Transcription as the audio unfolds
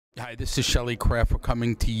Hi, this is Shelley Kraft. We're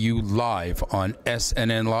coming to you live on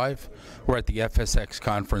SNNLive. We're at the FSX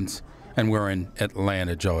conference, and we're in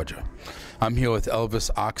Atlanta, Georgia. I'm here with Elvis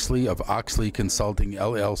Oxley of Oxley Consulting,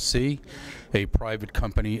 LLC, a private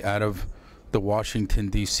company out of the Washington,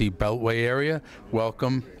 D.C. Beltway area.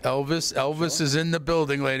 Welcome, Elvis. Elvis is in the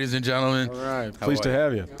building, ladies and gentlemen. All right. Pleased to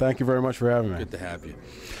have you. Thank you very much for having me. Good to have you.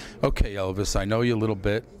 Okay, Elvis, I know you a little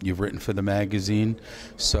bit. You've written for the magazine.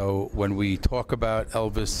 So when we talk about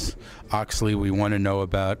Elvis Oxley, we want to know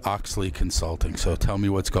about Oxley Consulting. So tell me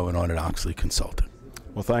what's going on at Oxley Consulting.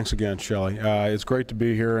 Well, thanks again, Shelley. It's great to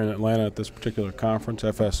be here in Atlanta at this particular conference,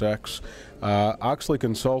 FSX. Oxley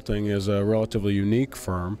Consulting is a relatively unique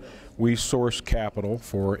firm. We source capital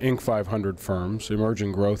for Inc. 500 firms,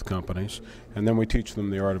 emerging growth companies, and then we teach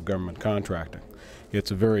them the art of government contracting.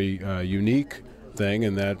 It's a very unique thing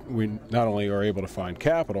in that we not only are able to find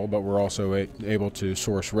capital, but we're also able to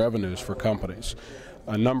source revenues for companies.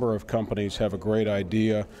 A number of companies have a great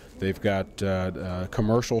idea. They've got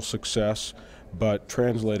commercial success, but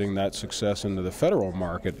translating that success into the federal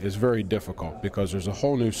market is very difficult because there's a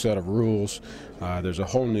whole new set of rules. There's a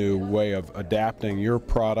whole new way of adapting your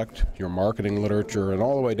product, your marketing literature, and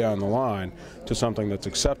all the way down the line to something that's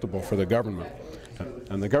acceptable for the government.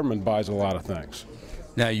 And the government buys a lot of things.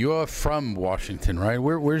 Now, you're from Washington, right?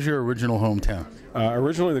 Where's your original hometown?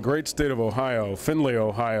 Originally the great state of Ohio, Findlay,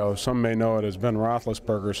 Ohio. Some may know it as Ben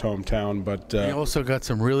Roethlisberger's hometown, but... you also got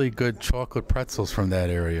some really good chocolate pretzels from that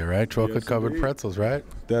area, right? Chocolate-covered pretzels, right?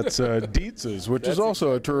 That's Dietz's, which is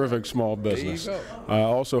also a terrific small business. There you go.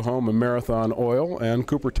 Also home of Marathon Oil and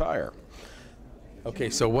Cooper Tire. Okay,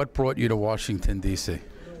 so what brought you to Washington, D.C.?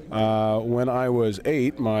 When I was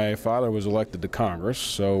 8, my father was elected to Congress,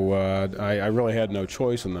 so I really had no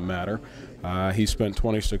choice in the matter. He spent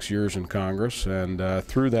 26 years in Congress, and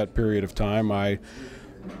through that period of time, I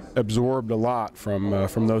absorbed a lot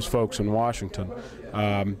from those folks in Washington.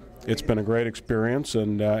 It's been a great experience,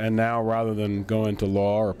 and now, rather than go into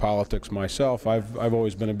law or politics myself, I've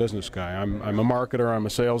always been a business guy. I'm a marketer, I'm a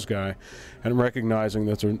sales guy, and recognizing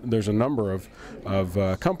that there's a number of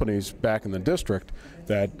companies back in the district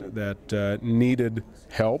that needed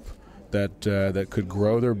help, that could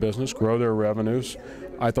grow their business, grow their revenues.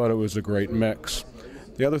 I thought it was a great mix.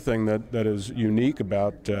 The other thing that is unique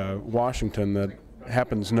about Washington that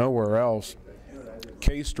happens nowhere else,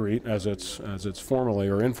 K Street, as it's formally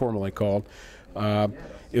or informally called,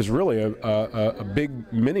 is really a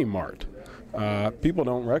big mini-mart. People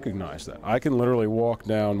don't recognize that. I can literally walk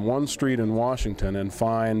down one street in Washington and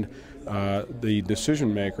find the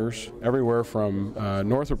decision makers everywhere from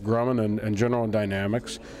Northrop Grumman and General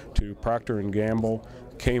Dynamics to Procter & Gamble,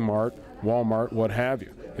 Kmart, Walmart, what have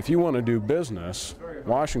you. If you want to do business,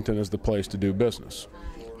 Washington is the place to do business.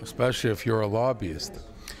 Especially if you're a lobbyist.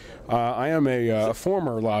 I am a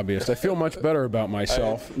former lobbyist. I feel much better about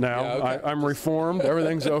myself now. Yeah, okay. I'm reformed.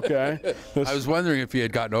 Everything's okay. I was wondering if you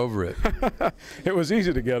had gotten over it. It was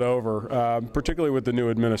easy to get over, particularly with the new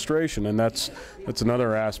administration, and that's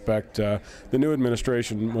another aspect. The new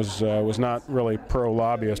administration was not really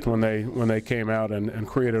pro-lobbyist when they came out and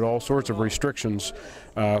created all sorts of restrictions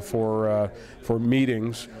for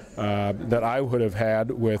meetings that I would have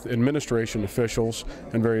had with administration officials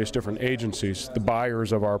and various different agencies, the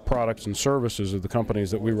buyers of our products and services of the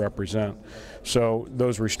companies that we represent. So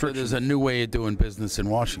those restrictions. So there's a new way of doing business in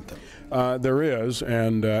Washington. There is,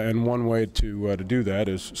 and one way to do that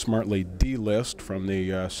is smartly delist from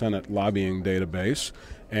the Senate lobbying database.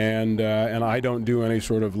 And I don't do any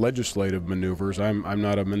sort of legislative maneuvers. I'm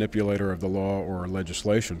not a manipulator of the law or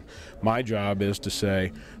legislation. My job is to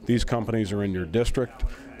say, these companies are in your district.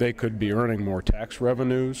 They could be earning more tax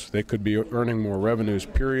revenues. They could be earning more revenues,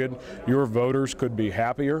 period. Your voters could be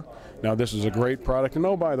happier. Now, this is a great product. And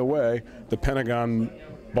oh, by the way, the Pentagon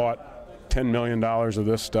bought $10 million of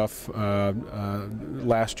this stuff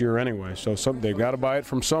last year anyway. So they've got to buy it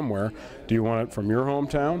from somewhere. Do you want it from your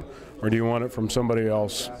hometown, or do you want it from somebody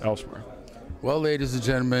else elsewhere? Well, ladies and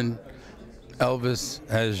gentlemen, Elvis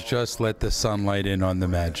has just let the sunlight in on the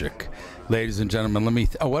magic. Ladies and gentlemen,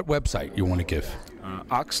 what website you want to give?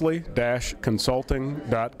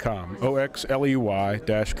 Oxley-consulting.com.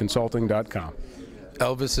 OXLEY-consulting.com.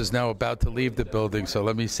 Elvis is now about to leave the building, so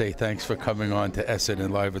let me say thanks for coming on to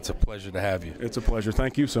SNNLive. It's a pleasure to have you. It's a pleasure.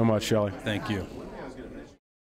 Thank you so much, Shelley. Thank you.